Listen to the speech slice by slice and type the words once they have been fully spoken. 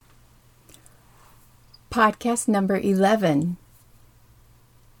Podcast number 11.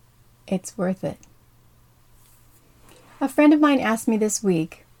 It's worth it. A friend of mine asked me this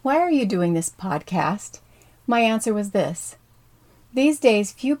week, "Why are you doing this podcast?" My answer was this: these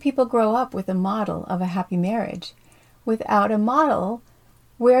days, few people grow up with a model of a happy marriage. Without a model,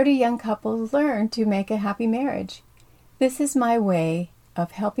 where do young couples learn to make a happy marriage? This is my way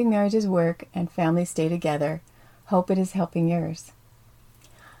of helping marriages work and families stay together. Hope it is helping yours.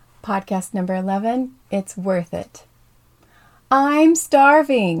 Podcast number 11, It's Worth It. "I'm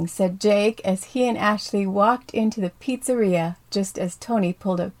starving," said Jake as he and Ashley walked into the pizzeria just as Tony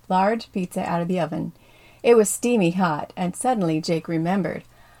pulled a large pizza out of the oven. It was steamy hot, and suddenly Jake remembered,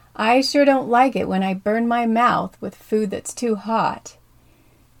 "I sure don't like it when I burn my mouth with food that's too hot."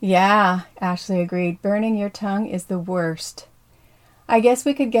 "Yeah," Ashley agreed, "burning your tongue is the worst." "I guess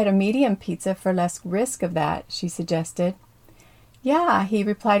we could get a medium pizza for less risk of that," she suggested. "Yeah," he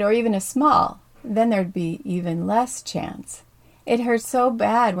replied, "or even a small. Then there'd be even less chance. It hurts so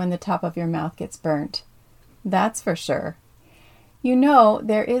bad when the top of your mouth gets burnt." "That's for sure." "You know,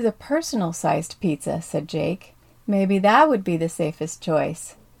 there is a personal-sized pizza," said Jake. "Maybe that would be the safest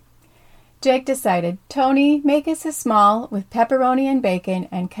choice." Jake decided, "Tony, make us a small with pepperoni and bacon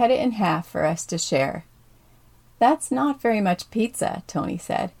and cut it in half for us to share." "That's not very much pizza," Tony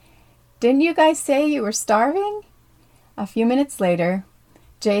said. "Didn't you guys say you were starving?" A few minutes later,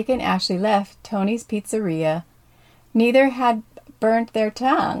 Jake and Ashley left Tony's pizzeria. Neither had burnt their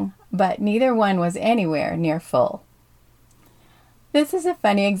tongue, but neither one was anywhere near full. This is a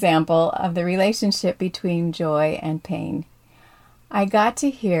funny example of the relationship between joy and pain. I got to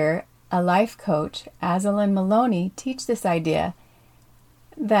hear a life coach, Azalin Maloney, teach this idea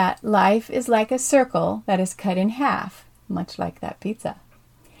that life is like a circle that is cut in half, much like that pizza.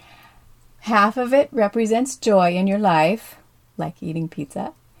 Half of it represents joy in your life, like eating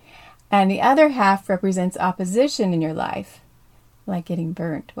pizza, and the other half represents opposition in your life, like getting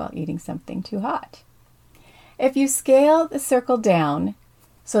burnt while eating something too hot. If you scale the circle down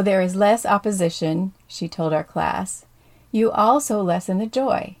so there is less opposition, she told our class, you also lessen the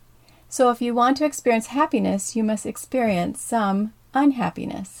joy. So if you want to experience happiness, you must experience some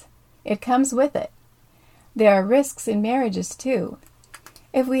unhappiness. It comes with it. There are risks in marriages too.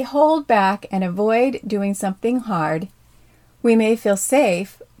 If we hold back and avoid doing something hard, we may feel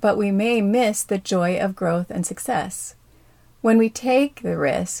safe, but we may miss the joy of growth and success. When we take the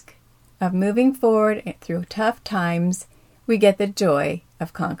risk of moving forward through tough times, we get the joy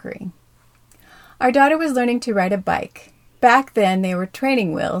of conquering. Our daughter was learning to ride a bike. Back then, they were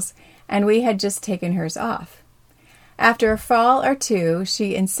training wheels, and we had just taken hers off. After a fall or two,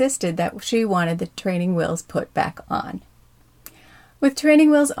 she insisted that she wanted the training wheels put back on. With training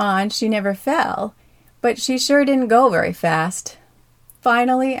wheels on, she never fell, but she sure didn't go very fast.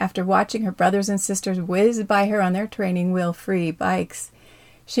 Finally, after watching her brothers and sisters whiz by her on their training wheel-free bikes,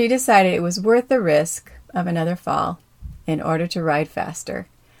 she decided it was worth the risk of another fall in order to ride faster.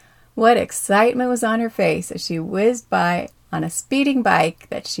 What excitement was on her face as she whizzed by on a speeding bike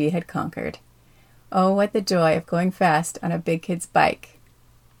that she had conquered. Oh, what the joy of going fast on a big kid's bike.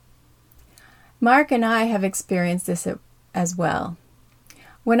 Mark and I have experienced this as well.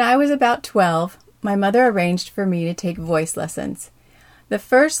 When I was about 12, my mother arranged for me to take voice lessons. The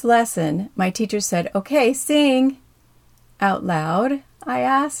first lesson, my teacher said, "Okay, sing." "Out loud?" I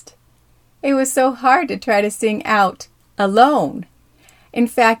asked. It was so hard to try to sing out alone. In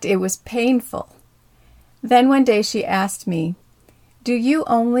fact, it was painful. Then one day she asked me, "Do you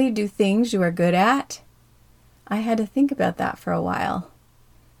only do things you are good at?" I had to think about that for a while.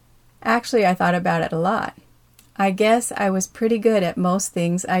 Actually, I thought about it a lot. I guess I was pretty good at most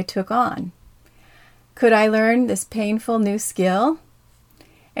things I took on. Could I learn this painful new skill?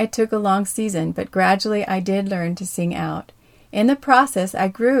 It took a long season, but gradually I did learn to sing out. In the process, I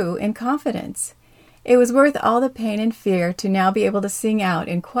grew in confidence. It was worth all the pain and fear to now be able to sing out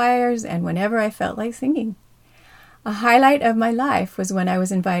in choirs and whenever I felt like singing. A highlight of my life was when I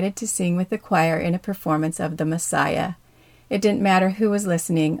was invited to sing with the choir in a performance of The Messiah. It didn't matter who was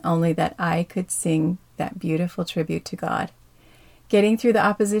listening, only that I could sing that beautiful tribute to God. Getting through the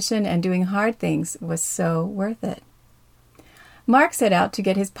opposition and doing hard things was so worth it. Mark set out to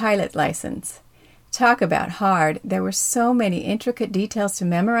get his pilot license. Talk about hard. There were so many intricate details to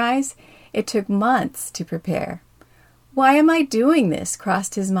memorize. It took months to prepare. "Why am I doing this?"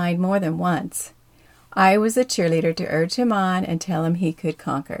 crossed his mind more than once. I was the cheerleader to urge him on and tell him he could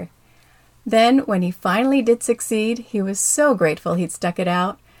conquer. Then, when he finally did succeed, he was so grateful he'd stuck it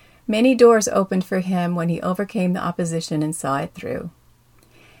out. Many doors opened for him when he overcame the opposition and saw it through.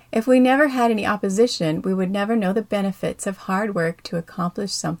 If we never had any opposition, we would never know the benefits of hard work to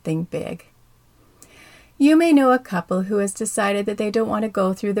accomplish something big. You may know a couple who has decided that they don't want to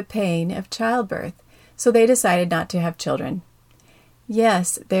go through the pain of childbirth, so they decided not to have children.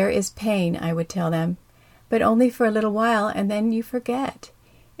 Yes, there is pain, I would tell them, but only for a little while, and then you forget.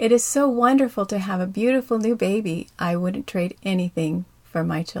 It is so wonderful to have a beautiful new baby. I wouldn't trade anything for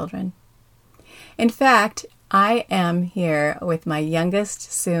my children. In fact, I am here with my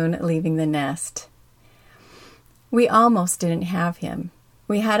youngest soon leaving the nest. We almost didn't have him.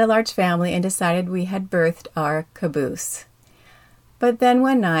 We had a large family and decided we had birthed our caboose. But then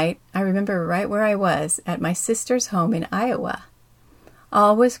one night, I remember right where I was, at my sister's home in Iowa.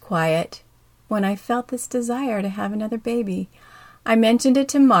 All was quiet when I felt this desire to have another baby. I mentioned it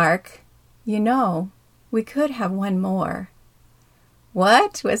to Mark. You know, we could have one more.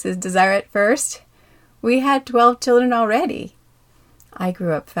 What was his desire at first? We had 12 children already. I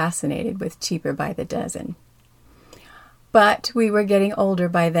grew up fascinated with cheaper by the dozen. But we were getting older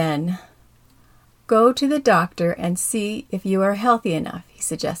by then. Go to the doctor and see if you are healthy enough, he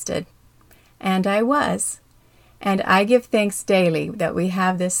suggested. And I was. And I give thanks daily that we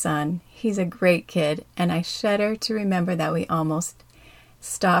have this son. He's a great kid, and I shudder to remember that we almost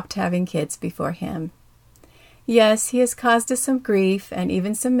stopped having kids before him. Yes, he has caused us some grief and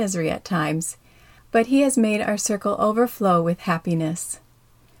even some misery at times, but he has made our circle overflow with happiness.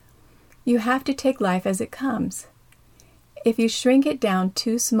 You have to take life as it comes. If you shrink it down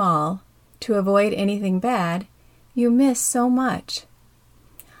too small to avoid anything bad, you miss so much.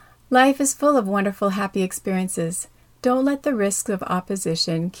 Life is full of wonderful, happy experiences. Don't let the risks of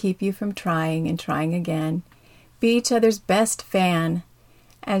opposition keep you from trying and trying again. Be each other's best fan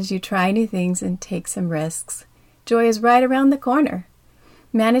as you try new things and take some risks. Joy is right around the corner.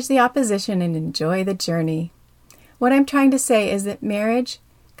 Manage the opposition and enjoy the journey. What I'm trying to say is that marriage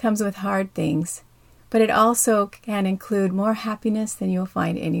comes with hard things, but it also can include more happiness than you'll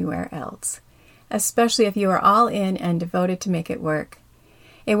find anywhere else, especially if you are all in and devoted to make it work.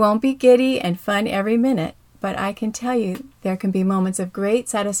 It won't be giddy and fun every minute, but I can tell you there can be moments of great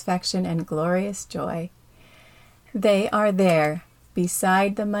satisfaction and glorious joy. They are there,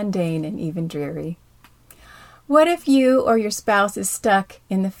 beside the mundane and even dreary. What if you or your spouse is stuck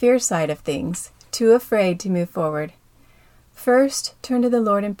in the fear side of things, too afraid to move forward? First, turn to the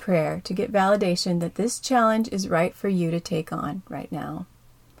Lord in prayer to get validation that this challenge is right for you to take on right now.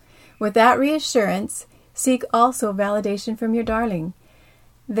 With that reassurance, seek also validation from your darling.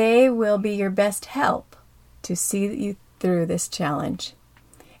 They will be your best help to see you through this challenge.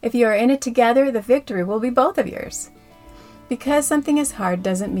 If you are in it together, the victory will be both of yours. Because something is hard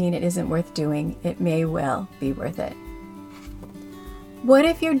doesn't mean it isn't worth doing. It may well be worth it. What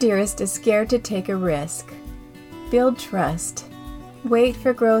if your dearest is scared to take a risk? Build trust. Wait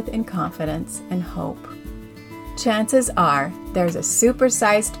for growth in confidence and hope. Chances are there's a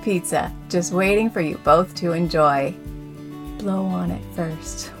supersized pizza just waiting for you both to enjoy. Blow on it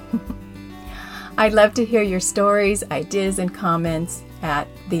first. I'd love to hear your stories, ideas, and comments at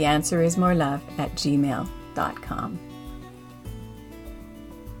theanswerismorelove@gmail.com.